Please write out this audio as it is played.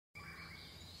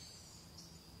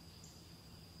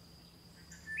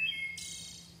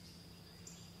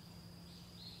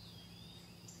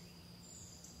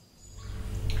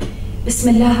بسم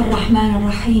الله الرحمن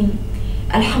الرحيم.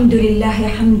 الحمد لله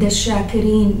حمد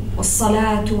الشاكرين،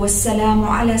 والصلاة والسلام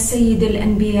على سيد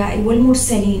الأنبياء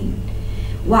والمرسلين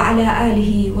وعلى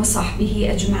آله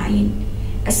وصحبه أجمعين.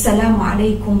 السلام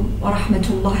عليكم ورحمة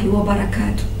الله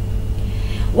وبركاته.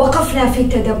 وقفنا في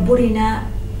تدبرنا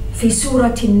في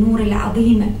سورة النور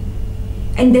العظيمة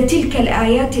عند تلك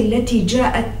الآيات التي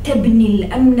جاءت تبني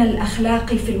الأمن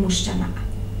الأخلاقي في المجتمع،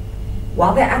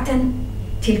 واضعة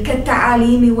تلك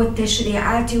التعاليم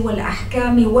والتشريعات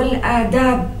والأحكام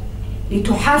والآداب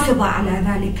لتحافظ على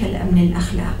ذلك الأمن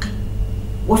الأخلاقي.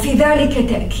 وفي ذلك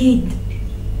تأكيد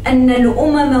أن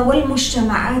الأمم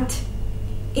والمجتمعات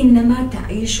إنما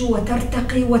تعيش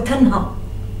وترتقي وتنهض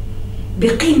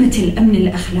بقيمة الأمن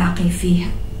الأخلاقي فيها،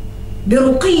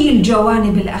 برقي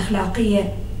الجوانب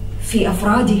الأخلاقية في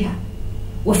أفرادها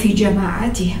وفي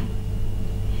جماعاتها.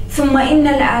 ثم إن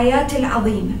الآيات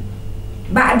العظيمة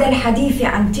بعد الحديث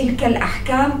عن تلك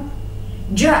الأحكام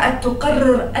جاءت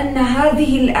تقرر أن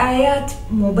هذه الآيات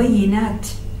مبينات،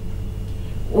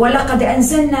 ولقد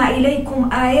أنزلنا إليكم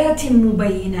آيات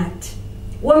مبينات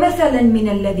ومثلا من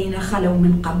الذين خلوا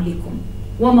من قبلكم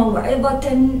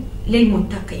وموعظة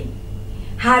للمتقين.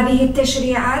 هذه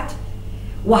التشريعات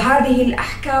وهذه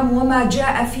الأحكام وما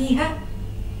جاء فيها،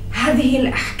 هذه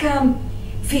الأحكام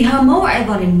فيها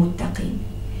موعظة للمتقين،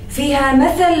 فيها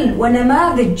مثل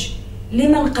ونماذج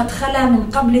لمن قد خلا من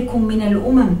قبلكم من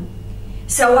الأمم،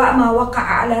 سواء ما وقع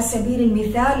على سبيل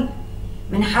المثال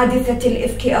من حادثة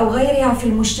الإفك أو غيرها في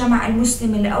المجتمع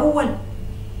المسلم الأول،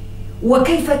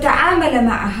 وكيف تعامل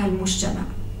معها المجتمع،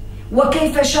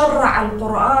 وكيف شرع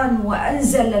القرآن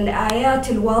وأنزل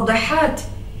الآيات الواضحات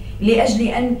لأجل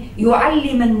أن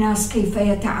يعلم الناس كيف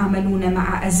يتعاملون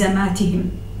مع أزماتهم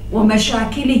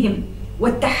ومشاكلهم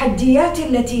والتحديات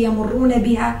التي يمرون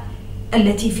بها،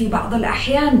 التي في بعض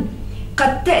الأحيان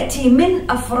قد تأتي من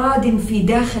أفراد في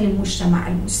داخل المجتمع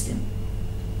المسلم.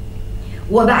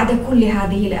 وبعد كل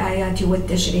هذه الآيات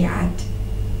والتشريعات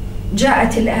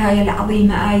جاءت الآية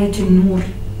العظيمة، آية النور،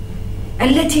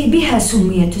 التي بها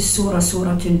سميت السورة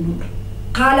سورة النور.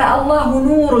 قال الله: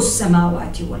 نور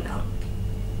السماوات والأرض،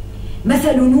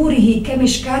 مثل نوره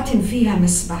كمشكاة فيها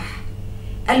مصباح.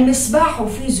 المصباح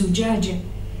في زجاجة،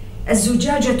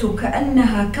 الزجاجة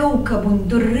كأنها كوكب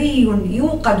دري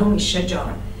يوقد من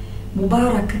شجرة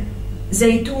مباركة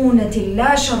زيتونة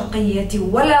لا شرقية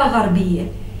ولا غربية،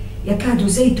 يكاد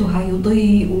زيتها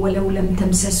يضيء ولو لم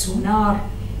تمسسه نار،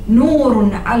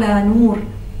 نور على نور،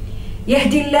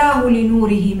 يهدي الله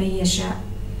لنوره من يشاء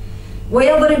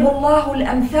ويضرب الله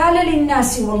الأمثال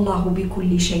للناس والله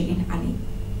بكل شيء عليم.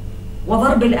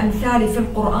 وضرب الأمثال في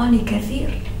القرآن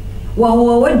كثير،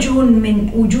 وهو وجه من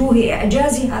وجوه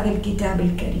إعجاز هذا الكتاب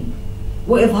الكريم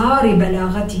وإظهار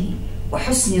بلاغته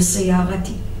وحسن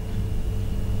صياغته.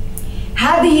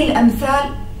 هذه الأمثال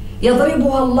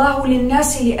يضربها الله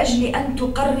للناس لأجل أن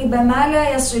تقرب ما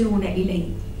لا يصلون إليه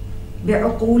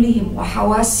بعقولهم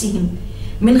وحواسهم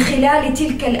من خلال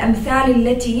تلك الأمثال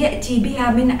التي يأتي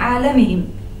بها من عالمهم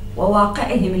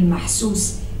وواقعهم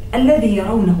المحسوس الذي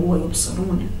يرونه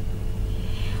ويبصرونه.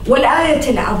 والآية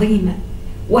العظيمة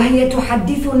وهي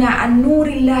تحدثنا عن نور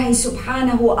الله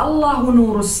سبحانه، الله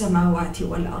نور السماوات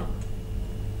والأرض،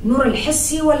 نور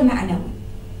الحسي والمعنوي.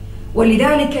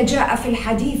 ولذلك جاء في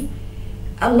الحديث: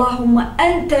 اللهم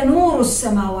أنت نور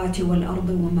السماوات والأرض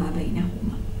وما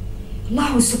بينهما.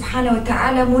 الله سبحانه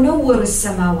وتعالى منور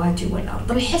السماوات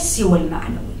والأرض الحسي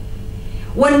والمعنوي.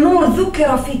 والنور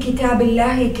ذكر في كتاب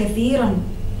الله كثيرا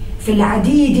في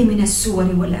العديد من السور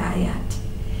والآيات،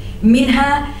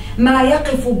 منها ما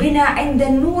يقف بنا عند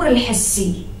النور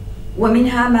الحسي،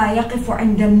 ومنها ما يقف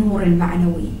عند النور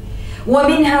المعنوي،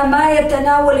 ومنها ما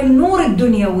يتناول النور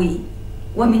الدنيوي،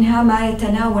 ومنها ما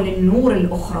يتناول النور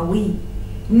الأخروي.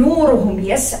 نورهم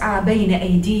يسعى بين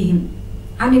أيديهم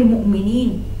عن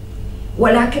المؤمنين.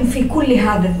 ولكن في كل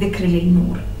هذا الذكر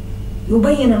للنور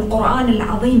يبين القرآن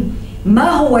العظيم ما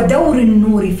هو دور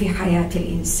النور في حياة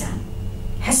الإنسان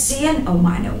حسيا أو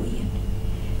معنويا.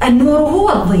 النور هو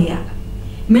الضياء،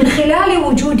 من خلال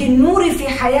وجود النور في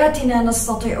حياتنا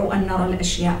نستطيع أن نرى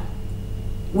الأشياء،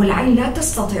 والعين لا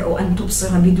تستطيع أن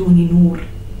تبصر بدون نور،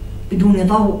 بدون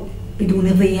ضوء،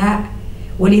 بدون ضياء.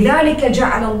 ولذلك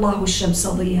جعل الله الشمس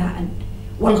ضياء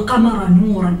والقمر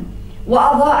نورا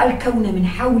وأضاء الكون من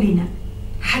حولنا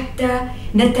حتى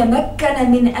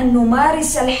نتمكن من أن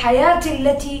نمارس الحياة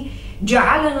التي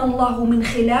جعلنا الله من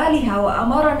خلالها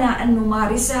وأمرنا أن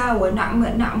نمارسها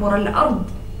ونعمر الأرض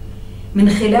من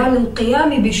خلال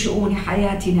القيام بشؤون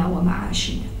حياتنا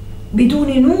ومعاشنا.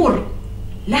 بدون نور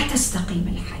لا تستقيم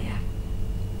الحياة،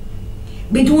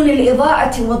 بدون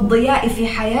الإضاءة والضياء في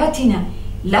حياتنا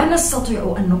لا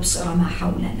نستطيع أن نبصر ما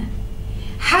حولنا.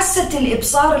 حاسة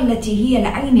الإبصار التي هي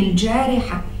العين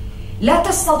الجارحة لا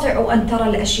تستطيع أن ترى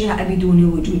الأشياء بدون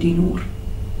وجود نور.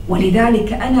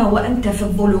 ولذلك أنا وأنت في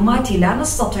الظلمات لا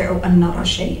نستطيع أن نرى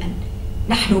شيئا،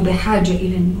 نحن بحاجة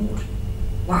إلى النور.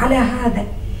 وعلى هذا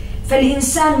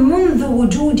فالإنسان منذ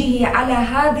وجوده على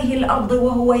هذه الأرض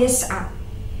وهو يسعى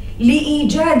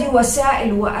لإيجاد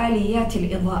وسائل وآليات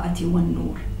الإضاءة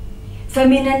والنور.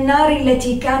 فمن النار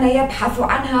التي كان يبحث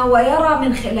عنها ويرى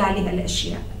من خلالها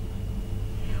الأشياء،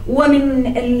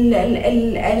 ومن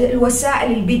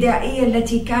الوسائل البدائية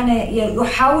التي كان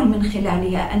يحاول من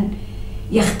خلالها أن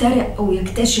يخترع أو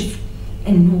يكتشف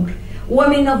النور،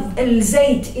 ومن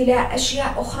الزيت إلى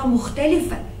أشياء أخرى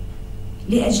مختلفة.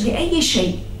 لأجل أي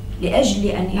شيء؟ لأجل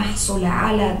أن يحصل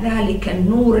على ذلك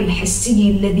النور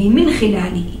الحسي الذي من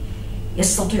خلاله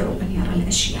يستطيع أن يرى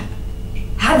الأشياء،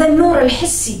 هذا النور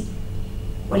الحسي.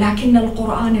 ولكن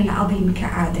القرآن العظيم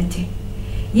كعادته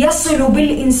يصل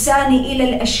بالإنسان إلى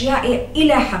الأشياء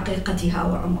إلى حقيقتها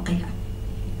وعمقها،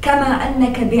 كما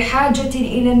أنك بحاجة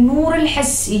إلى النور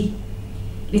الحسي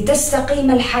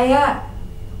لتستقيم الحياة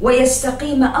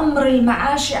ويستقيم أمر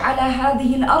المعاش على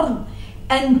هذه الأرض،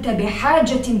 أنت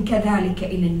بحاجة كذلك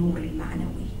إلى النور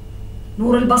المعنوي،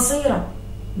 نور البصيرة،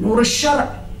 نور الشرع،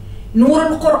 نور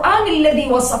القرآن الذي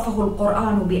وصفه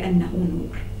القرآن بأنه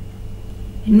نور،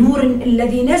 النور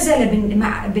الذي نزل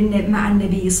مع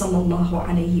النبي صلى الله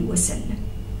عليه وسلم.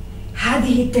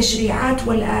 هذه التشريعات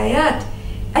والآيات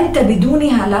أنت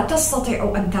بدونها لا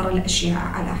تستطيع أن ترى الأشياء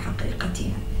على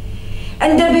حقيقتها.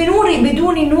 أنت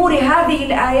بدون نور هذه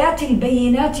الآيات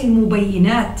البينات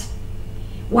المبينات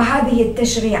وهذه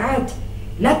التشريعات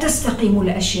لا تستقيم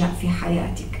الأشياء في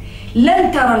حياتك،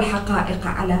 لن ترى الحقائق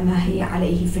على ما هي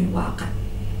عليه في الواقع.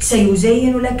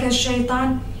 سيزين لك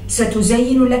الشيطان،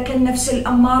 ستزين لك النفس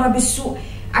الأمارة بالسوء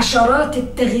عشرات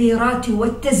التغييرات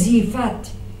والتزييفات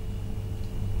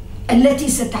التي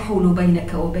ستحول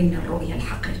بينك وبين الرؤية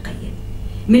الحقيقية.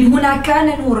 من هنا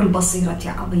كان نور البصيرة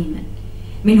عظيما،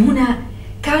 من هنا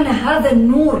كان هذا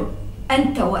النور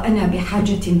أنت وأنا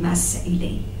بحاجة ماسة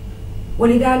إليه.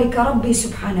 ولذلك ربي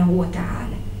سبحانه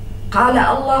وتعالى قال: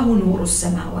 الله نور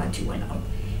السماوات والأرض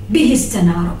به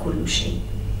استنار كل شيء،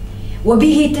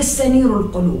 وبه تستنير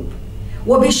القلوب،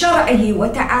 وبشرعه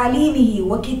وتعاليمه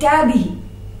وكتابه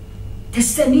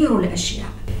تستنير الأشياء.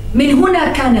 من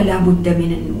هنا كان لا بد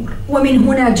من النور، ومن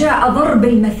هنا جاء ضرب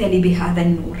المثل بهذا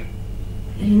النور.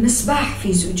 المصباح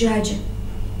في زجاجة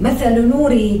مثل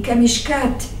نوره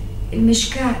كمشكاة،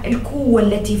 المشكاة القوة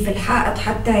التي في الحائط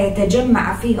حتى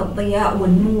يتجمع فيها الضياء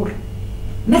والنور،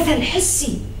 مثل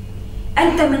حسي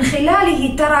أنت من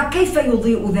خلاله ترى كيف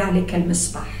يضيء ذلك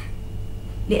المصباح،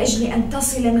 لأجل أن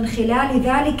تصل من خلال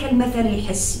ذلك المثل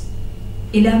الحسي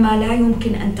إلى ما لا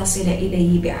يمكن أن تصل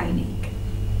إليه بعينيك.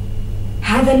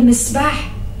 هذا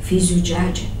المصباح في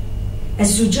زجاجة،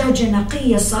 الزجاجة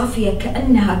نقية صافية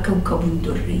كأنها كوكب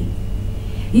دري،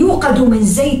 يوقد من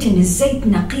زيت، الزيت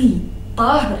نقي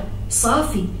طاهر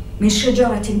صافي من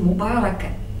شجرة مباركة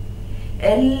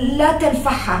لا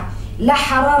تلفحها لا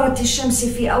حرارة الشمس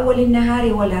في أول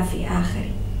النهار ولا في آخره،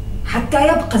 حتى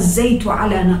يبقى الزيت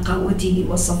على نقاوته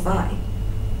وصفائه.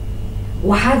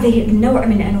 وهذه النوع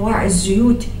من أنواع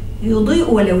الزيوت يضيء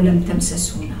ولو لم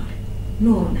تمسسه نار،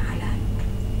 نور على نور.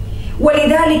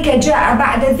 ولذلك جاء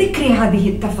بعد ذكر هذه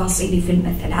التفاصيل في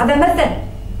المثل. هذا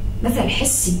مثل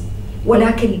حسي،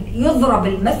 ولكن يضرب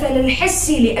المثل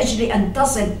الحسي لأجل أن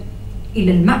تصل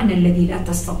إلى المعنى الذي لا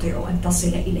تستطيع أن تصل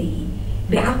إليه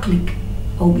بعقلك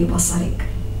أو ببصرك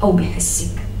أو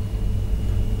بحسك.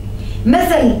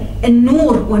 مثل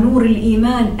النور ونور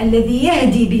الإيمان الذي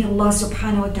يهدي به الله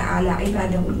سبحانه وتعالى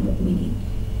عباده المؤمنين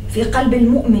في قلب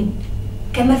المؤمن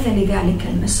كمثل ذلك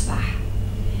المصباح.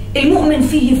 المؤمن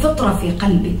فيه فطرة في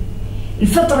قلبه،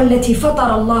 الفطرة التي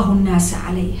فطر الله الناس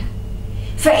عليها،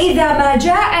 فإذا ما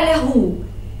جاء له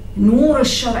نور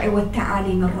الشرع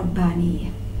والتعاليم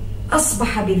الربانية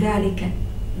أصبح بذلك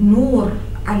نور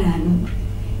على نور،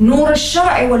 نور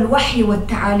الشرع والوحي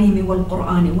والتعاليم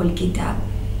والقرآن والكتاب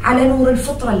على نور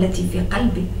الفطرة التي في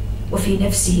قلبه وفي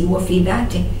نفسه وفي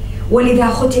ذاته. ولذا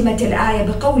ختمت الآية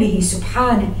بقوله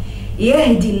سبحانه: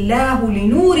 يهدي الله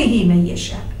لنوره من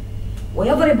يشاء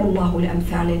ويضرب الله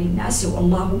الأمثال للناس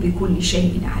والله بكل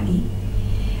شيء عليم.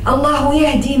 الله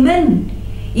يهدي من؟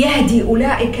 يهدي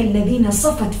أولئك الذين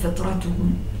صفت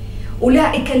فطرتهم،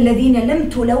 أولئك الذين لم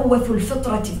تلوث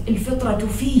الفطرة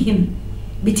فيهم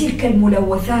بتلك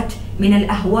الملوثات من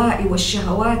الأهواء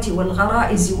والشهوات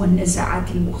والغرائز والنزعات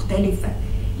المختلفة،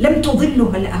 لم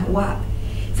تضلها الأهواء،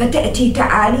 فتأتي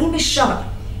تعاليم الشرع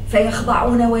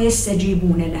فيخضعون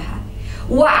ويستجيبون لها،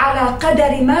 وعلى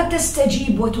قدر ما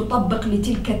تستجيب وتطبق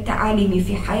لتلك التعاليم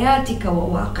في حياتك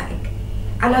وواقعك،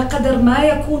 على قدر ما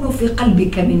يكون في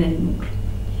قلبك من النور،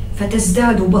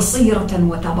 فتزداد بصيرة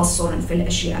وتبصرا في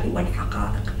الأشياء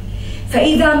والحقائق.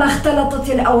 فإذا ما اختلطت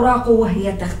الأوراق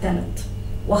وهي تختلط،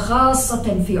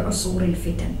 وخاصة في عصور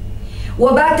الفتن،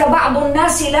 وبات بعض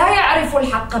الناس لا يعرف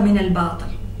الحق من الباطل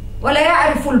ولا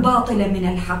يعرف الباطل من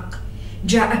الحق،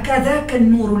 جاءك ذاك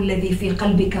النور الذي في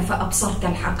قلبك فأبصرت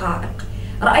الحقائق،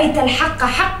 رأيت الحق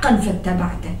حقا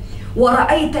فاتبعته،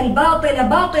 ورأيت الباطل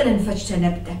باطلا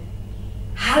فاجتنبته.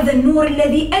 هذا النور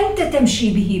الذي أنت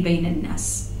تمشي به بين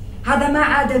الناس، هذا ما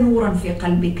عاد نورا في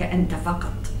قلبك أنت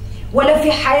فقط ولا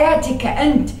في حياتك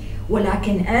أنت،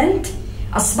 ولكن أنت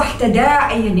أصبحت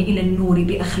داعيا إلى النور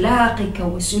بأخلاقك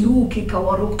وسلوكك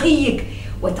ورقيك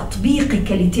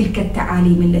وتطبيقك لتلك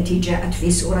التعاليم التي جاءت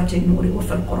في سورة النور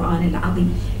وفي القرآن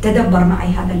العظيم. تدبر معي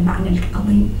هذا المعنى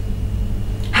العظيم،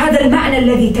 هذا المعنى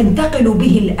الذي تنتقل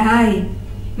به الآية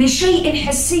من شيء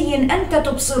حسي أنت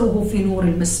تبصره في نور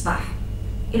المصباح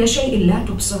إلى شيء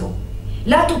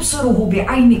لا تبصره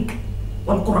بعينك،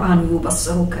 والقرآن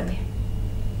يبصرك به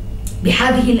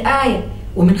بهذه الآية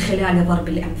ومن خلال ضرب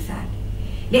الأمثال،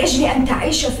 لأجل أن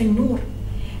تعيش في النور.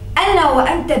 أنا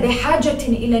وأنت بحاجة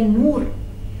إلى النور،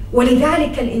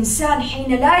 ولذلك الإنسان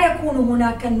حين لا يكون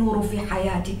هناك النور في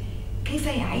حياته كيف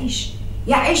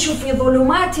يعيش في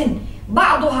ظلمات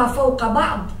بعضها فوق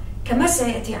بعض، كما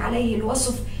سيأتي عليه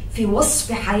الوصف في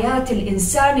وصف حياة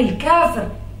الإنسان الكافر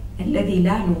الذي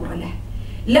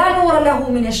لا نور له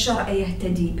من الشرع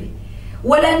يهتدي به،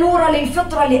 ولا نور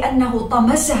للفطرة لأنه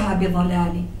طمسها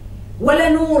بضلاله، ولا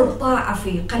نور طاعة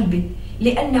في قلبه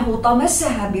لأنه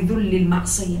طمسها بذل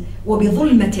المعصية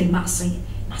وبظلمة المعصية.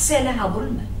 المعصية لها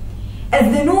ظلمة،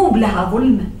 الذنوب لها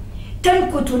ظلمة،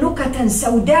 تنكت نكتا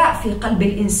سوداء في قلب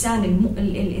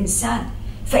الإنسان،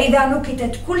 فإذا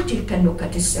نكتت كل تلك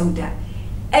النكت السوداء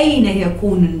أين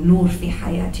يكون النور في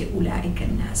حياة أولئك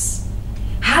الناس؟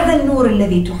 هذا النور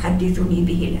الذي تحدثني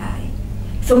به الآية.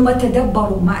 ثم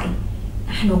تدبروا معي،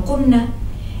 نحن قلنا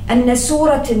أن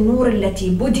سورة النور التي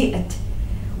بدأت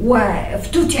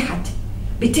وافتتحت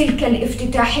بتلك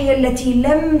الافتتاحية التي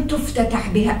لم تفتتح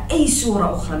بها أي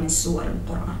سورة أخرى من سور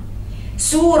القرآن،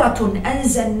 سورة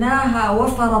أنزلناها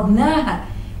وفرضناها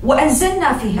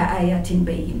وأنزلنا فيها آيات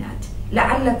بينات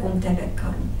لعلكم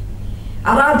تذكرون.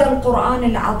 أراد القرآن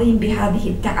العظيم بهذه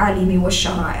التعاليم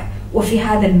والشرائع وفي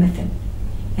هذا المثل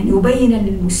أن يبين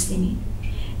للمسلمين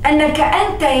أنك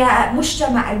أنت يا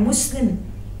مجتمع المسلم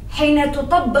حين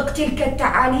تطبق تلك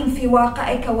التعاليم في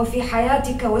واقعك وفي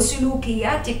حياتك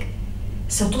وسلوكياتك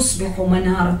ستصبح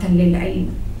منارة للعلم،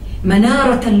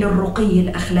 منارة للرقي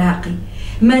الأخلاقي،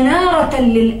 منارة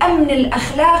للأمن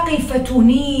الأخلاقي،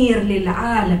 فتنير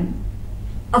للعالم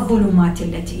الظلمات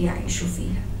التي يعيش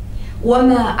فيها.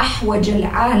 وما أحوج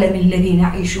العالم الذي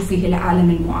نعيش فيه، العالم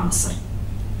المعاصر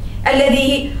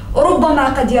الذي ربما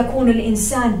قد يكون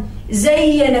الإنسان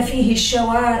زين فيه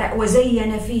الشوارع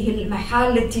وزين فيه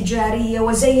المحال التجارية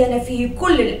وزين فيه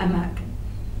كل الأماكن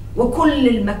وكل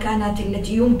المكانات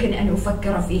التي يمكن أن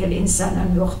يفكر فيها الإنسان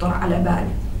أن يخطر على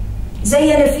باله،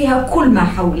 زين فيها كل ما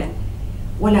حوله،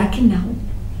 ولكنه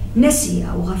نسي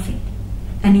أو غفل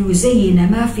أن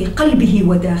يزين ما في قلبه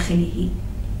وداخله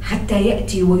حتى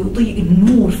يأتي ويضيء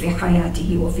النور في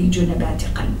حياته وفي جنبات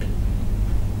قلبه.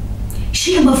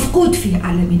 شيء مفقود في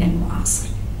عالمنا المعاصر،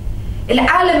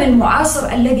 العالم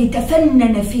المعاصر الذي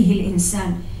تفنن فيه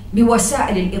الإنسان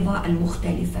بوسائل الإضاءة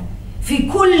المختلفة، في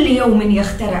كل يوم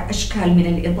يخترع أشكال من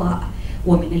الإضاءة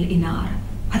ومن الإنارة.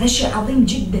 هذا شيء عظيم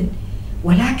جدا،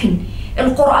 ولكن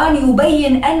القرآن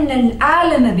يبين أن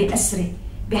العالم بأسره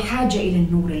بحاجة إلى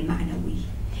النور المعنوي،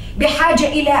 بحاجة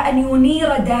إلى أن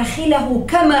ينير داخله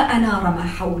كما أنار ما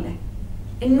حوله.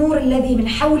 النور الذي من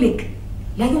حولك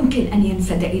لا يمكن أن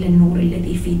ينفد إلى النور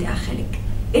الذي في داخلك.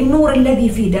 النور الذي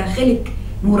في داخلك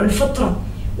نور الفطرة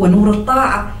ونور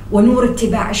الطاعة ونور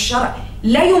اتباع الشرع،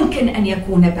 لا يمكن أن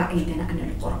يكون بعيدا عن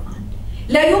القرآن،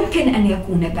 لا يمكن أن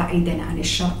يكون بعيدا عن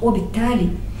الشرع، وبالتالي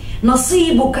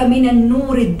نصيبك من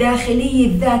النور الداخلي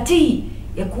الذاتي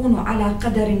يكون على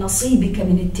قدر نصيبك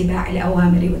من اتباع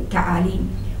الأوامر والتعاليم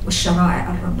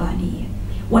والشرائع الربانية،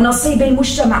 ونصيب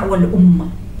المجتمع والأمة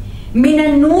من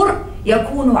النور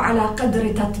يكون على قدر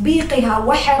تطبيقها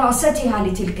وحراستها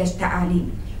لتلك التعاليم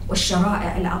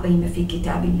والشرائع العظيمة في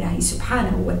كتاب الله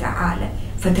سبحانه وتعالى.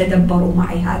 فتدبروا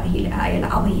معي هذه الآية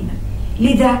العظيمة.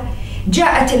 لذا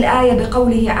جاءت الآية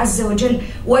بقوله عز وجل: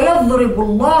 ويضرب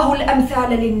الله الأمثال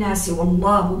للناس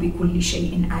والله بكل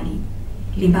شيء عليم.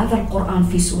 لماذا القرآن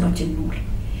في سورة النور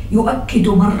يؤكد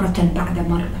مرة بعد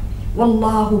مرة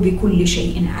والله بكل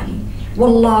شيء عليم،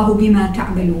 والله بما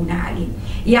تعملون عليم،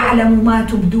 يعلم ما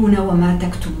تبدون وما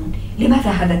تكتمون؟ لماذا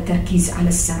هذا التركيز على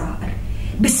السرائر؟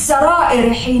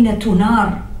 بالسرائر حين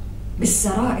تنار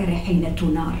بالسرائر حين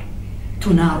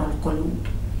تنار القلوب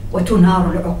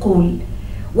وتنار العقول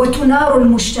وتنار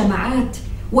المجتمعات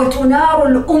وتنار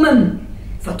الأمم،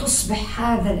 فتصبح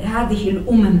هذه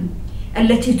الأمم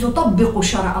التي تطبق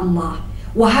شرع الله،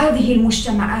 وهذه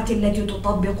المجتمعات التي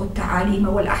تطبق التعاليم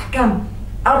والأحكام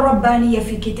الربانية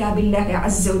في كتاب الله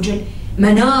عز وجل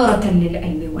منارة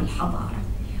للعلم والحضارة.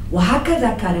 وهكذا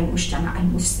كان المجتمع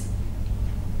المسلم،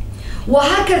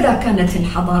 وهكذا كانت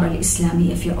الحضارة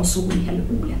الإسلامية في عصورها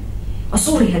الأولى،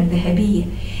 عصورها الذهبية،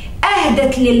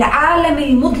 أهدت للعالم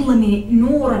المظلم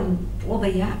نورا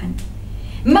وضياء.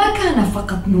 ما كان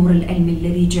فقط نور العلم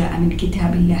الذي جاء من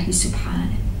كتاب الله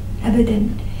سبحانه أبدا،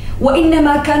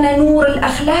 وإنما كان نور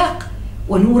الأخلاق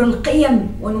ونور القيم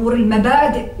ونور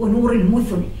المبادئ ونور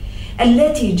المثل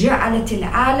التي جعلت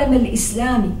العالم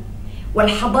الإسلامي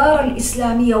والحضارة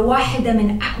الإسلامية واحدة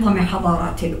من أعظم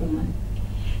حضارات الأمم.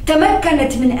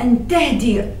 تمكنت من أن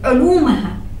تهدي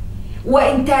علومها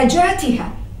وإنتاجاتها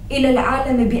إلى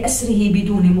العالم بأسره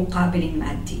بدون مقابل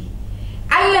مادي.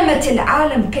 علمت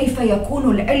العالم كيف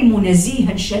يكون العلم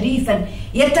نزيها شريفا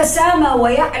يتسامى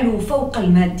ويعلو فوق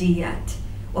الماديات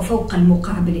وفوق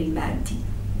المقابل المادي.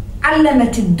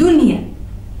 علمت الدنيا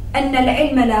أن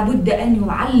العلم لا بد أن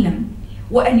يعلم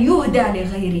وأن يهدى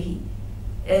لغيره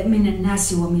من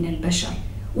الناس ومن البشر.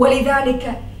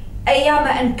 ولذلك أيام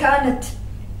أن كانت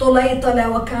طليطلة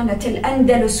وكانت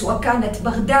الأندلس وكانت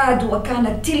بغداد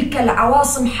وكانت تلك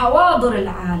العواصم حواضر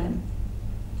العالم،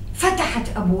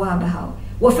 فتحت أبوابها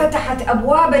وفتحت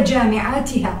أبواب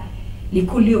جامعاتها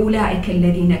لكل أولئك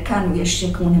الذين كانوا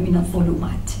يشتكون من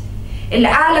الظلمات.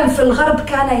 العالم في الغرب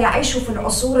كان يعيش في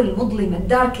العصور المظلمة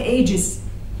الدارك ايجز،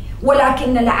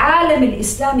 ولكن العالم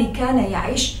الإسلامي كان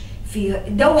يعيش في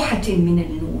دوحة من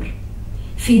النور،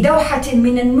 في دوحة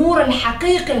من النور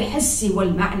الحقيقي الحسي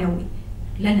والمعنوي.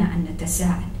 لنا أن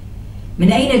نتساءل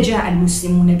من أين جاء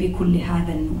المسلمون بكل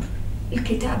هذا النور؟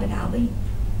 الكتاب العظيم.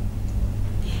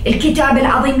 الكتاب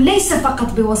العظيم ليس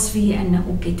فقط بوصفه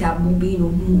أنه كتاب مبين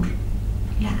نور،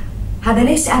 لا،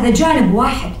 هذا جانب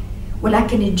واحد،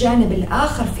 ولكن الجانب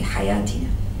الآخر في حياتنا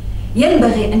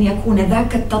ينبغي أن يكون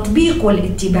ذاك التطبيق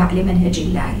والاتباع لمنهج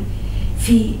الله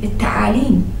في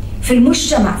التعاليم، في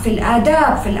المجتمع، في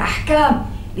الآداب، في الأحكام.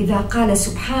 لذا قال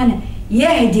سبحانه: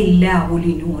 يهدي الله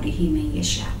لنوره من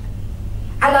يشاء.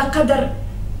 على قدر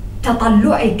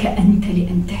تطلعك أنت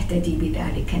لأن تهتدي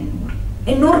بذلك النور.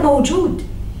 النور موجود،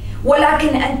 ولكن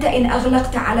أنت إن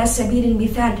أغلقت على سبيل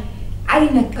المثال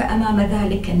عينك أمام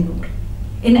ذلك النور،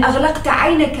 إن أغلقت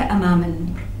عينك أمام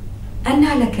النور،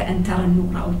 أنى لك أن ترى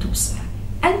النور أو تبصره؟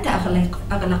 أنت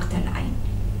أغلقت العين،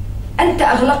 أنت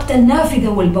أغلقت النافذة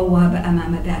والبوابة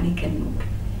أمام ذلك النور.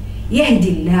 يهدي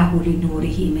الله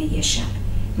لنوره من يشاء.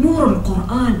 نور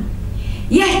القرآن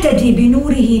يهتدي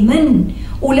بنوره من؟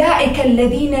 أولئك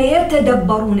الذين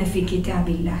يتدبرون في كتاب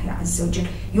الله عز وجل،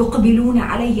 يقبلون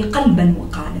عليه قلبا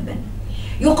وقالبا،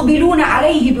 يقبلون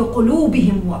عليه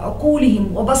بقلوبهم وعقولهم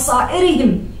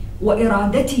وبصائرهم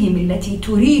وإرادتهم التي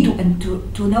تريد أن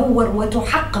تنور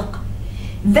وتحقق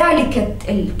ذلك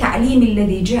التعليم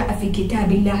الذي جاء في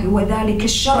كتاب الله، وذلك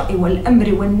الشرع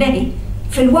والأمر والنهي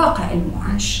في الواقع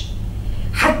المعاش،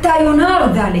 حتى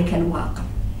ينار ذلك الواقع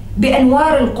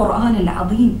بأنوار القرآن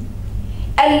العظيم.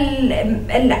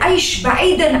 العيش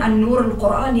بعيدا عن نور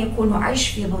القرآن يكون عيش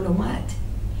في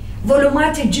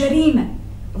ظلمات الجريمة،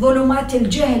 ظلمات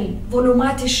الجهل،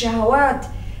 ظلمات الشهوات،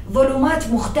 ظلمات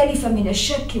مختلفة من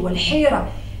الشك والحيرة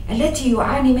التي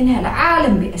يعاني منها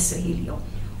العالم بأسره اليوم.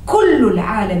 كل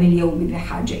العالم اليوم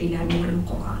بحاجة إلى نور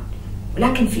القرآن،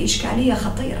 ولكن في إشكالية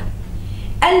خطيرة،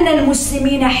 أن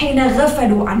المسلمين حين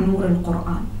غفلوا عن نور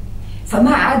القرآن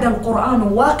فما عاد القرآن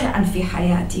واقعا في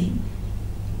حياتهم،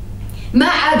 ما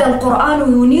عاد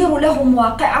القرآن ينير لهم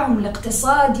واقعهم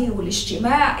الاقتصادي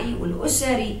والاجتماعي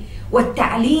والأسري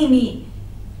والتعليمي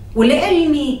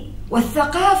والعلمي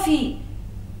والثقافي.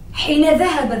 حين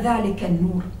ذهب ذلك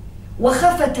النور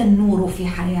وخفت النور في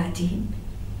حياتهم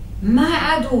ما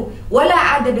عادوا ولا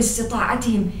عاد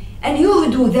باستطاعتهم أن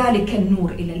يهدوا ذلك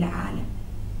النور إلى العالم.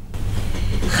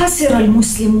 خسر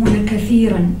المسلمون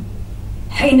كثيرا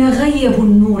حين غيبوا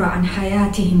النور عن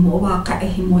حياتهم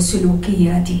وواقعهم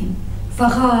وسلوكياتهم،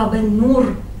 فغاب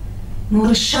النور، نور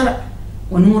الشرع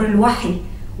ونور الوحي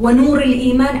ونور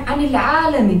الإيمان عن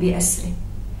العالم بأسره.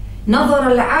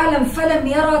 نظر العالم فلم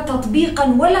يرى تطبيقا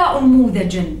ولا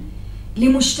أنموذجا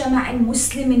لمجتمع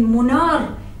مسلم منار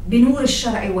بنور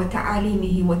الشرع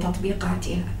وتعاليمه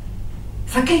وتطبيقاتها،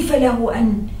 فكيف له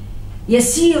أن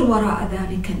يسير وراء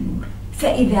ذلك النور؟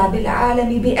 فإذا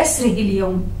بالعالم بأسره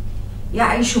اليوم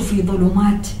يعيش في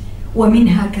ظلمات،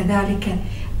 ومنها كذلك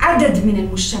عدد من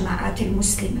المجتمعات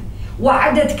المسلمة،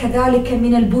 وعدد كذلك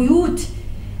من البيوت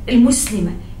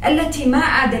المسلمة التي ما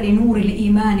عاد لنور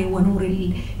الإيمان ونور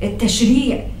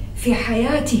التشريع في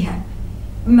حياتها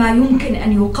ما يمكن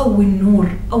أن يقوي النور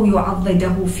أو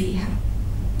يعضده فيها.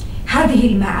 هذه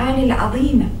المعاني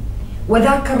العظيمة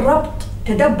وذاك الربط.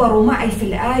 تدبروا معي في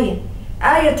الآية،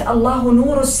 آية الله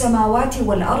نور السماوات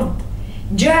والأرض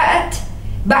جاءت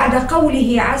بعد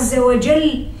قوله عز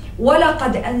وجل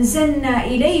ولقد أنزلنا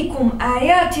إليكم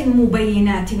آيات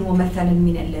مبينات ومثلا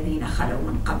من الذين خلوا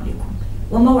من قبلكم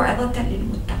وموعظة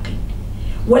للمتقين.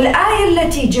 والآية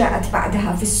التي جاءت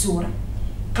بعدها في السورة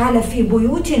قال في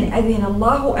بيوت أذن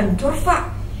الله أن ترفع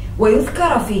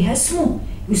ويذكر فيها اسمه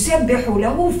يسبح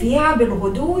له فيها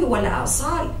بالغدو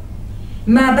والآصال.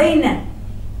 ما بين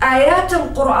آيات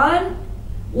القرآن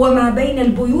وما بين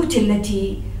البيوت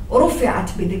التي رفعت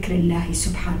بذكر الله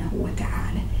سبحانه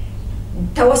وتعالى.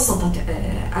 توسطت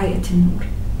آية النور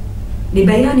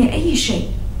لبيان أي شيء،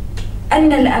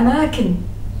 أن الأماكن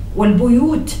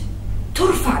والبيوت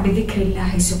ترفع بذكر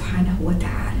الله سبحانه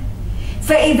وتعالى.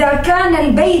 فإذا كان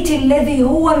البيت الذي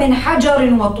هو من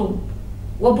حجر وطوب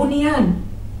وبنيان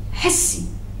حسي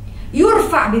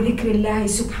يرفع بذكر الله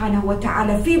سبحانه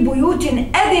وتعالى في بيوت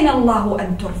أذن الله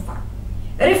أن ترفع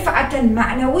رفعة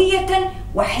معنوية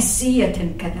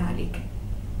وحسية كذلك،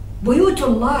 بيوت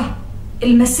الله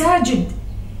المساجد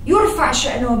يرفع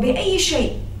شأنه بأي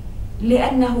شيء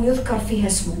لأنه يذكر فيها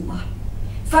اسم الله،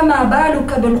 فما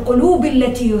بالك بالقلوب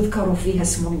التي يذكر فيها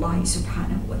اسم الله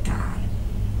سبحانه وتعالى؟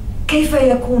 كيف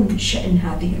يكون شأن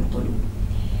هذه القلوب؟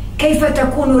 كيف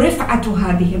تكون رفعة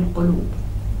هذه القلوب؟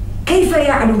 كيف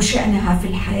يعلو شأنها في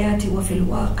الحياة وفي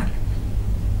الواقع؟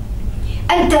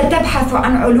 أنت تبحث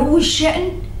عن علو الشأن،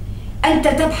 أنت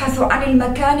تبحث عن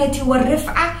المكانة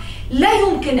والرفعة. لا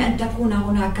يمكن أن تكون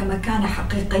هناك مكانة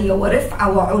حقيقية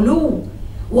ورفعة وعلو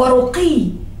ورقي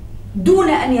دون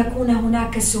أن يكون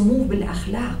هناك سمو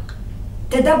بالأخلاق.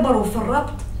 تدبروا في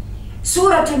الربط.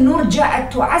 سورة النور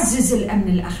جاءت تعزز الأمن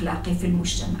الأخلاقي في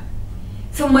المجتمع،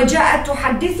 ثم جاءت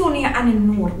تحدثني عن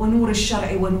النور ونور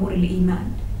الشرع ونور الإيمان،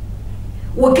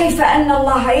 وكيف أن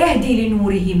الله يهدي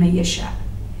لنوره من يشاء،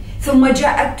 ثم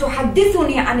جاءت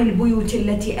تحدثني عن البيوت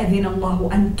التي أذن الله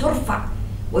أن ترفع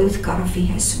ويذكر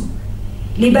فيها اسمه،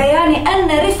 لبيان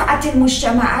أن رفعة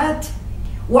المجتمعات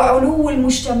وعلو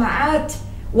المجتمعات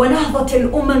ونهضة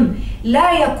الأمم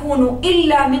لا يكون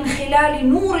إلا من خلال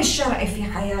نور الشرع في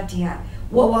حياتها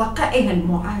وواقعها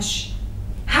المعاش.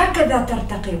 هكذا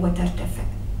ترتقي وترتفع،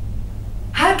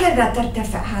 هكذا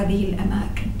ترتفع هذه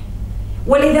الأماكن.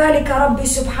 ولذلك رب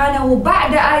سبحانه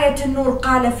بعد آية النور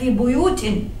قال في بيوت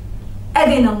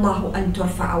أذن الله أن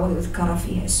ترفع ويذكر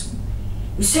فيها اسمه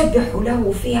يسبح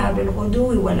له فيها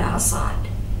بالغدو والآصال.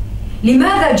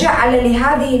 لماذا جعل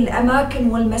لهذه الأماكن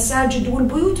والمساجد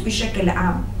والبيوت بشكل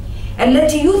عام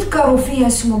التي يذكر فيها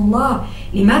اسم الله،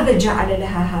 لماذا جعل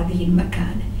لها هذه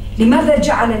المكانة؟ لماذا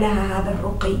جعل لها هذا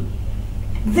الرقي؟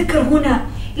 الذكر هنا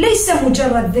ليس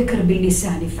مجرد ذكر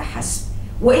باللسان فحسب،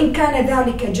 وإن كان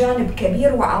ذلك جانب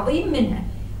كبير وعظيم منه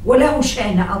وله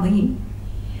شأن عظيم،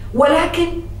 ولكن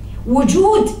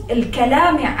وجود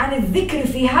الكلام عن الذكر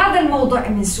في هذا الموضع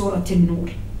من سورة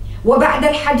النور، وبعد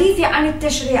الحديث عن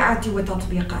التشريعات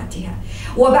وتطبيقاتها،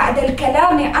 وبعد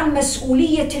الكلام عن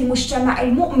مسؤولية المجتمع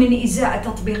المؤمن إزاء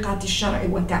تطبيقات الشرع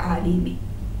وتعاليمه،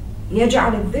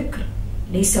 يجعل الذكر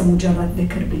ليس مجرد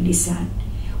ذكر باللسان،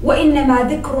 وإنما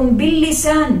ذكر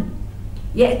باللسان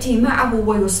يأتي معه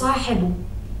ويصاحب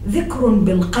ذكر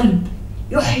بالقلب،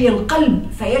 يحيي القلب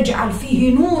فيجعل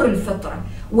فيه نور الفطرة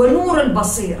ونور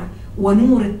البصيرة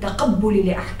ونور التقبل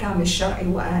لأحكام الشرع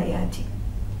وآياته.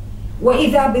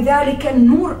 وإذا بذلك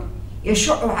النور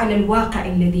يشع على الواقع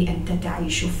الذي أنت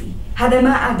تعيش فيه. هذا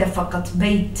ما عاد فقط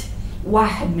بيت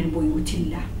واحد من بيوت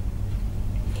الله،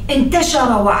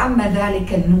 انتشر وعم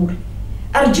ذلك النور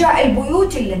أرجاء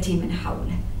البيوت التي من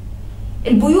حوله.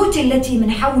 البيوت التي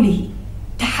من حوله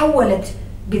تحولت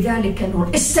بذلك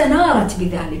النور، استنارت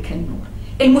بذلك النور.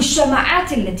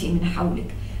 المجتمعات التي من حولك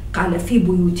قال في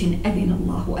بيوت أذن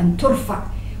الله أن ترفع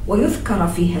ويذكر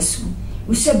فيها اسمه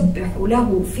يسبح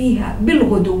له فيها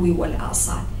بالغدو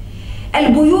والآصال.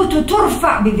 البيوت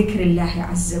ترفع بذكر الله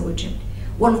عز وجل،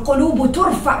 والقلوب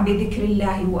ترفع بذكر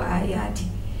الله وآياته،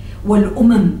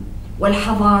 والأمم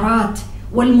والحضارات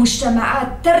والمجتمعات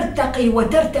ترتقي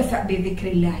وترتفع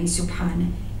بذكر الله سبحانه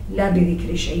لا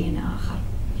بذكر شيء آخر.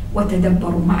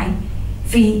 وتدبروا معي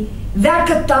في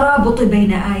ذاك الترابط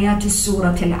بين آيات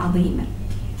السورة العظيمة.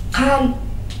 قال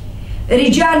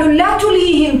رجال لا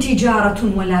تلهيهم تجارة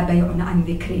ولا بيع عن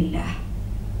ذكر الله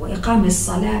وإقام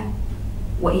الصلاة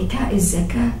وإيتاء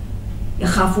الزكاة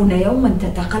يخافون يوما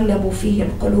تتقلب فيه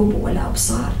القلوب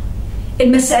والأبصار.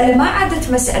 المسألة ما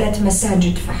عادت مسألة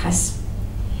مساجد فحسب،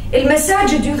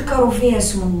 المساجد يذكر فيها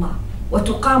اسم الله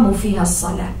وتقام فيها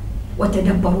الصلاة.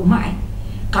 وتدبروا معي،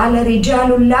 قال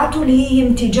رجال لا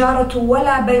تلهيهم تجارة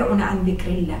ولا بيع عن ذكر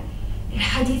الله.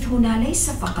 الحديث هنا ليس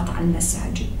فقط عن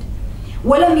مساجد،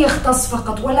 ولم يختص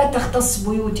فقط ولا تختص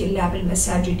بيوت الله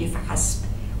بالمساجد فحسب،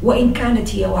 وإن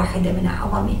كانت هي واحدة من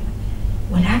أعظمها،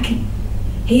 ولكن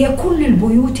هي كل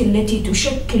البيوت التي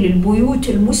تشكل البيوت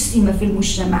المسلمة في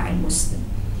المجتمع المسلم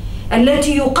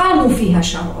التي يقام فيها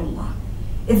شرع الله.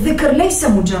 الذكر ليس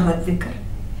مجرد ذكر،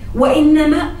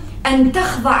 وإنما أن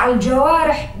تخضع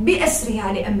الجوارح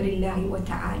بأسرها لأمر الله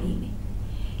وتعاليمه.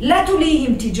 لا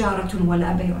تليهم تجارة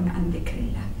ولا بيع عن ذكر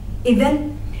الله.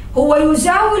 إذن هو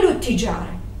يزاول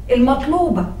التجارة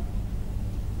المطلوبة،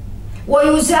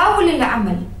 ويزاول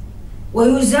العمل،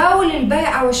 ويزاول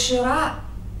البيع والشراء،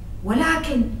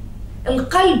 ولكن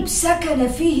القلب سكن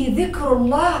فيه ذكر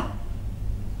الله،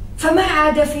 فما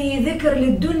عاد فيه ذكر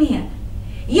للدنيا،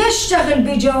 يشتغل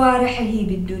بجوارحه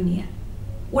بالدنيا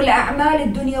والأعمال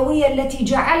الدنيوية التي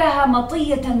جعلها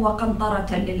مطية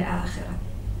وقنطرة للآخرة،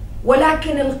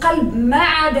 ولكن القلب ما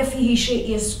عاد فيه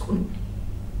شيء يسكن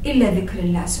إلا ذكر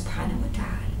الله سبحانه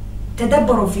وتعالى.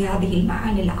 تدبروا في هذه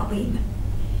المعاني العظيمة.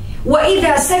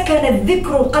 وإذا سكن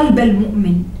الذكر قلب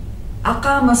المؤمن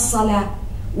أقام الصلاة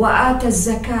وآتى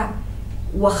الزكاة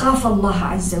وخاف الله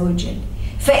عز وجل،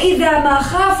 فإذا ما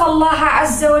خاف الله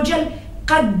عز وجل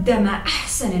قدم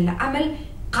أحسن العمل،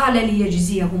 قال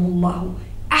ليجزيهم الله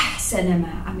أحسن ما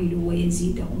عملوا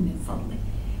ويزيدهم من فضله،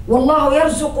 والله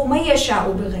يرزق من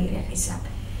يشاء بغير حساب.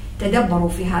 تدبروا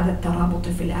في هذا الترابط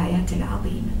في الآيات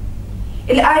العظيمة.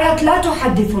 الآيات لا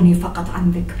تحدثني فقط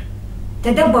عن ذكر،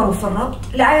 تدبروا في الربط،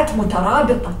 الآيات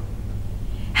مترابطة.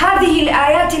 هذه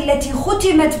الآيات التي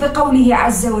ختمت بقوله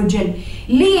عز وجل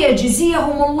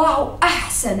ليجزيهم الله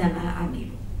أحسن ما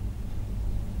عملوا،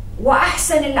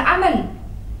 وأحسن العمل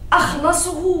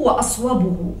أخلصه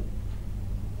وأصوبه،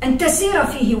 أن تسير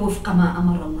فيه وفق ما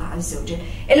أمر الله عز وجل.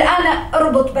 الآن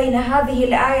اربط بين هذه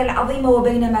الآية العظيمة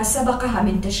وبين ما سبقها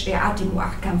من تشريعات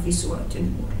وأحكام في سورة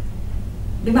النور.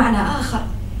 بمعنى آخر،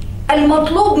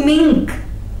 المطلوب منك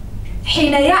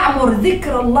حين يعمر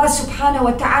ذكر الله سبحانه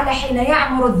وتعالى، حين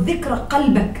يعمر الذكر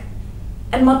قلبك،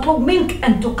 المطلوب منك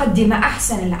أن تقدم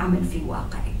أحسن العمل في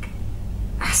واقعك.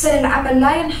 أحسن العمل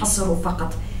لا ينحصر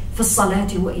فقط في الصلاة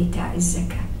وإيتاء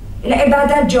الزكاة.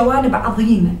 العبادات جوانب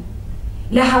عظيمة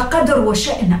لها قدر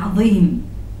وشأن عظيم،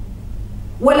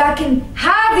 ولكن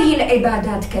هذه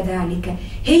العبادات كذلك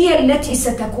هي التي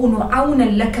ستكون عونا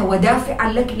لك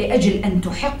ودافعا لك لأجل أن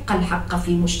تحق الحق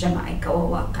في مجتمعك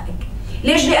وواقعك،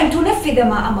 لأجل أن تنفذ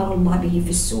ما أمر الله به في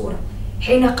السورة،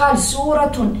 حين قال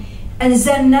سورة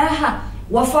أنزلناها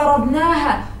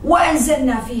وفرضناها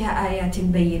وأنزلنا فيها آيات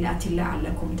بينات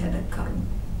لعلكم تذكرون.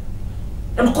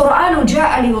 القرآن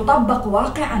جاء ليطبق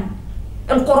واقعا،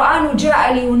 القرآن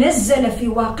جاء لينزل في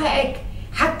واقعك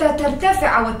حتى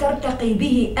ترتفع وترتقي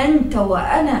به أنت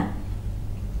وأنا،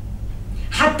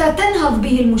 حتى تنهض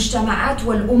به المجتمعات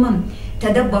والأمم.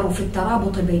 تدبروا في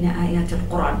الترابط بين آيات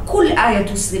القرآن، كل آية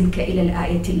تسلمك إلى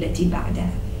الآية التي بعدها.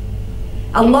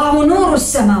 الله نور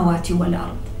السماوات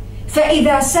والأرض،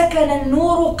 فإذا سكن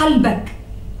النور قلبك،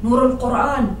 نور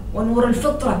القرآن ونور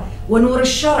الفطرة ونور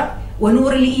الشرع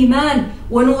ونور الإيمان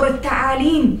ونور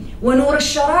التعاليم ونور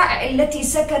الشرائع التي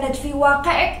سكنت في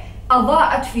واقعك،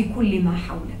 أضاءت في كل ما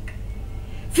حولك،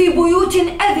 في بيوت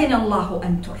أذن الله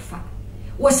أن ترفع،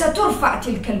 وسترفع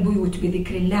تلك البيوت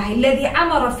بذكر الله الذي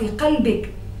عمر في قلبك.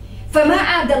 فما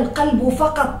عاد القلب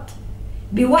فقط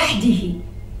بوحده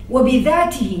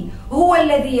وبذاته هو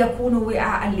الذي يكون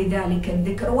وعاء لذلك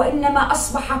الذكر، وإنما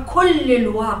أصبح كل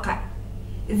الواقع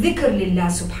ذكر لله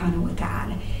سبحانه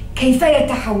وتعالى. كيف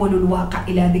يتحول الواقع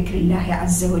إلى ذكر الله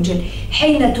عز وجل؟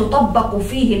 حين تطبق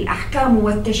فيه الأحكام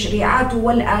والتشريعات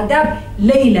والآداب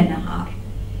ليل نهار،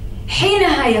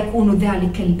 حينها يكون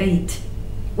ذلك البيت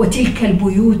وتلك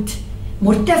البيوت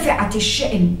مرتفعة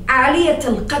الشأن، عالية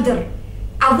القدر،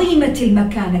 عظيمة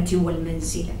المكانة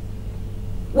والمنزلة.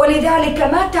 ولذلك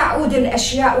ما تعود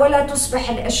الأشياء ولا تصبح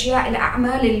الأشياء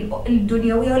الأعمال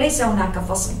الدنيوية، وليس هناك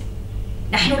فصل.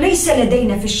 نحن ليس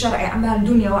لدينا في الشرع أعمال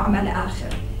دنيا وأعمال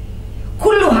آخرة،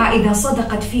 كلها إذا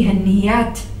صدقت فيها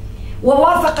النيات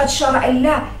ووافقت شرع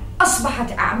الله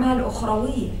أصبحت أعمال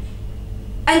أخروية.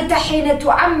 أنت حين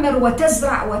تعمر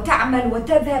وتزرع وتعمل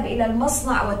وتذهب إلى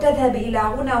المصنع وتذهب إلى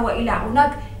هنا وإلى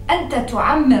هناك، أنت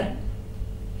تعمر،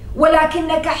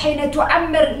 ولكنك حين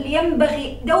تعمر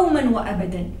ينبغي دوما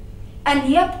وأبدا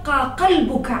أن يبقى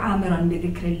قلبك عامرا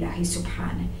بذكر الله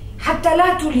سبحانه، حتى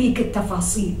لا تلهيك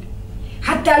التفاصيل،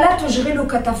 حتى لا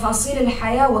تشغلك تفاصيل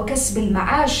الحياة وكسب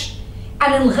المعاش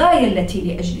عن الغاية التي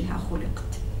لأجلها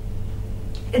خلقت.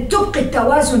 تبقي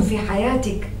التوازن في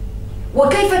حياتك،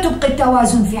 وكيف تبقي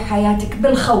التوازن في حياتك؟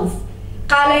 بالخوف.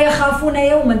 قال يخافون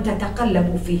يوما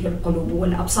تتقلب فيه القلوب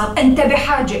والأبصار. أنت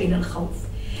بحاجة إلى الخوف،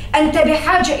 أنت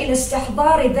بحاجة إلى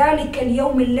استحضار ذلك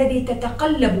اليوم الذي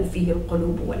تتقلب فيه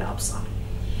القلوب والأبصار.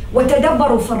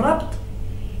 وتدبروا في الربط.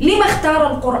 لما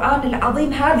اختار القرآن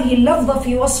العظيم هذه اللفظة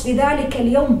في وصف ذلك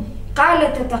اليوم؟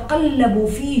 قال تتقلب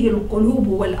فيه القلوب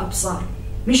والأبصار،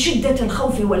 من شدة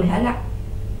الخوف والهلع،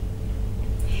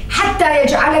 حتى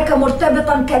يجعلك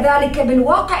مرتبطا كذلك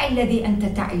بالواقع الذي أنت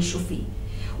تعيش فيه.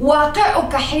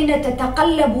 واقعك حين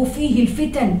تتقلب فيه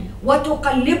الفتن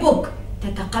وتقلبك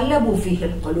تتقلب فيه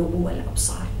القلوب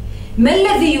والأبصار. ما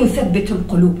الذي يثبت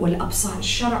القلوب والأبصار؟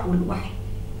 الشرع والوحي.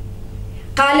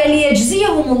 قال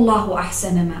ليجزيهم الله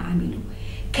أحسن ما عملوا.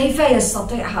 كيف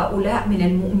يستطيع هؤلاء من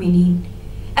المؤمنين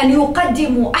أن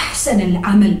يقدموا أحسن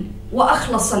العمل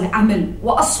وأخلص العمل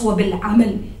وأصوب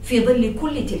العمل في ظل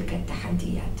كل تلك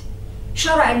التحديات؟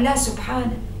 شرع الله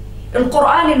سبحانه،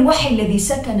 القرآن الوحي الذي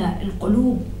سكن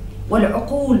القلوب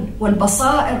والعقول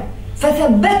والبصائر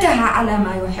فثبتها على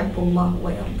ما يحب الله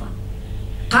ويرضى.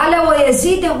 قال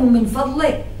ويزيده من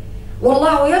فضله،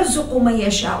 والله يرزق من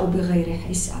يشاء بغير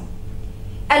حساب.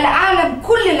 العالم،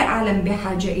 كل العالم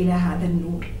بحاجة إلى هذا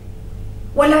النور،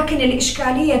 ولكن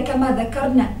الإشكالية كما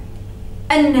ذكرنا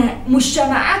أن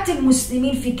مجتمعات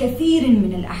المسلمين في كثير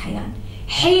من الأحيان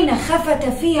حين خفت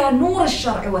فيها نور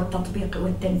الشرع والتطبيق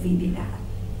والتنفيذ لها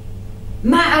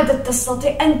ما عادت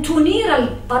تستطيع أن تنير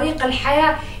طريق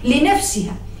الحياة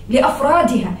لنفسها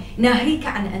لأفرادها، ناهيك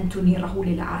عن أن تنيره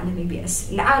للعالم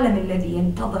بأسره. العالم الذي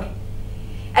ينتظر،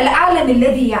 العالم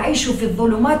الذي يعيش في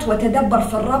الظلمات. وتدبر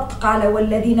في الربط. قال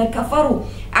والذين كفروا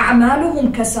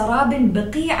أعمالهم كسراب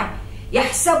بقيعة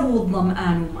يحسبه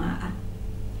الظمآن ماء،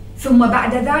 ثم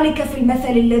بعد ذلك في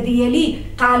المثل الذي يليه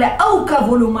قال أو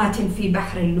كظلمات في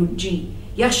بحر اللجي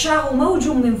يغشاه موج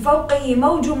من فوقه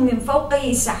موج من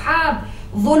فوقه سحاب،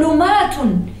 ظلمات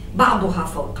بعضها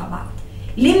فوق بعض.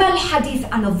 لما الحديث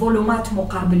عن الظلمات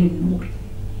مقابل النور؟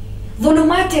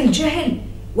 ظلمات الجهل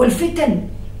والفتن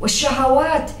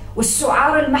والشهوات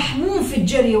والسعار المحموم في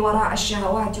الجري وراء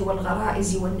الشهوات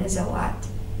والغرائز والنزوات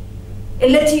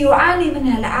التي يعاني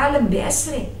منها العالم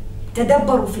بأسره.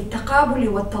 تدبروا في التقابل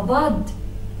والتضاد.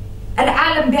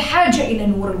 العالم بحاجة إلى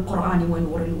نور القرآن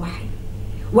ونور الوحي،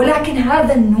 ولكن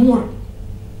هذا النور،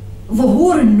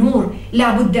 ظهور النور،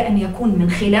 لا بد أن يكون من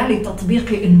خلال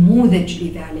تطبيق نموذج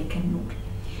لذلك النور،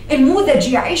 النموذج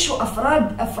يعيش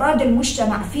أفراد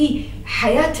المجتمع في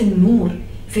حياة النور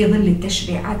في ظل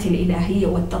التشريعات الإلهية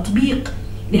والتطبيق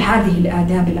لهذه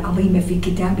الآداب العظيمة في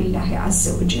كتاب الله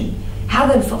عز وجل.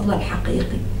 هذا الفضل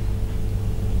الحقيقي،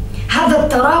 هذا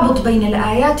الترابط بين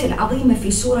الآيات العظيمة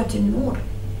في سورة النور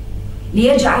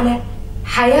ليجعل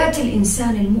حياة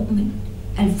الإنسان المؤمن،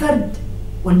 الفرد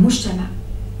والمجتمع،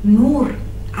 نور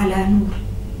على نور.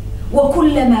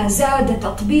 وكلما زاد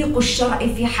تطبيق الشرع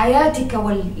في حياتك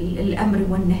والأمر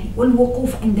والنهي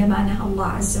والوقوف عندما نهى الله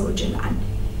عز وجل عنه،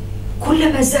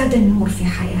 كلما زاد النور في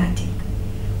حياتك،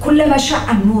 كلما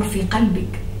شع النور في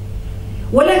قلبك.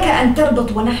 ولك أن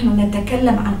تربط، ونحن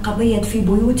نتكلم عن قضية في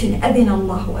بيوت أذن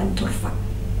الله أن ترفع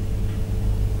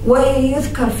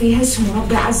ويذكر فيها اسم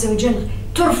رب عز وجل،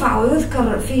 ترفع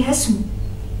ويذكر فيها اسمه.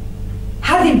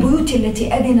 هذه البيوت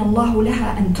التي أذن الله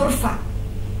لها أن ترفع،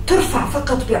 ترفع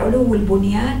فقط بعلو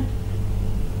البنيان؟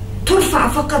 ترفع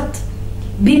فقط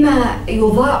بما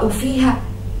يضاء فيها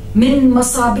من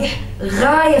مصابيح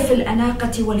غاية في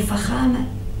الأناقة والفخامة؟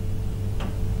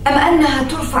 أم أنها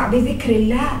ترفع بذكر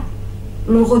الله،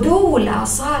 الغدو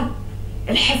والآصال،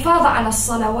 الحفاظ على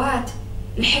الصلوات،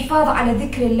 الحفاظ على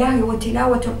ذكر الله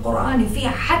وتلاوة القرآن فيها،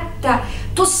 حتى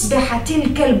تصبح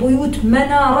تلك البيوت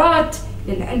منارات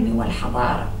للعلم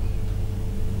والحضارة.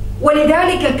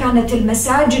 ولذلك كانت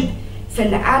المساجد في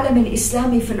العالم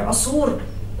الإسلامي في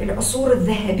العصور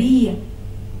الذهبية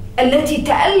التي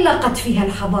تألقت فيها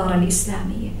الحضارة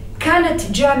الإسلامية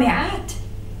كانت جامعات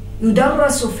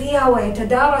يدرس فيها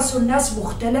ويتدارس الناس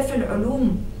مختلف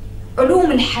العلوم،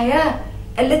 علوم الحياة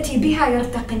التي بها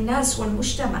يرتقي الناس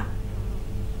والمجتمع.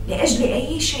 لأجل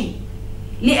أي شيء؟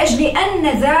 لأجل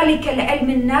أن ذلك العلم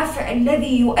النافع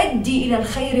الذي يؤدي إلى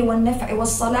الخير والنفع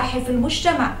والصلاح في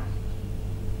المجتمع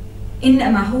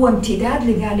إنما هو امتداد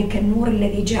لذلك النور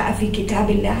الذي جاء في كتاب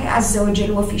الله عز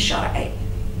وجل وفي شرعه.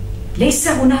 ليس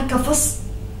هناك فصل،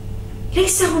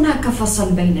 ليس هناك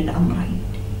فصل بين الأمرين.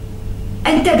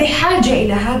 أنت بحاجة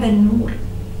إلى هذا النور،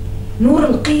 نور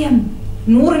القيم،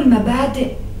 نور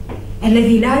المبادئ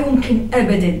الذي لا يمكن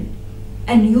أبدا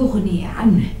أن يغني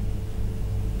عنه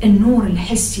النور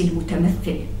الحسي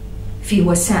المتمثل في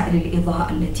وسائل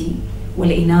الإضاءة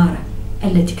والإنارة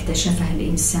التي اكتشفها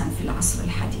الإنسان في العصر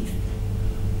الحديث.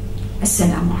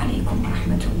 السلام عليكم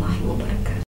ورحمة الله وبركاته.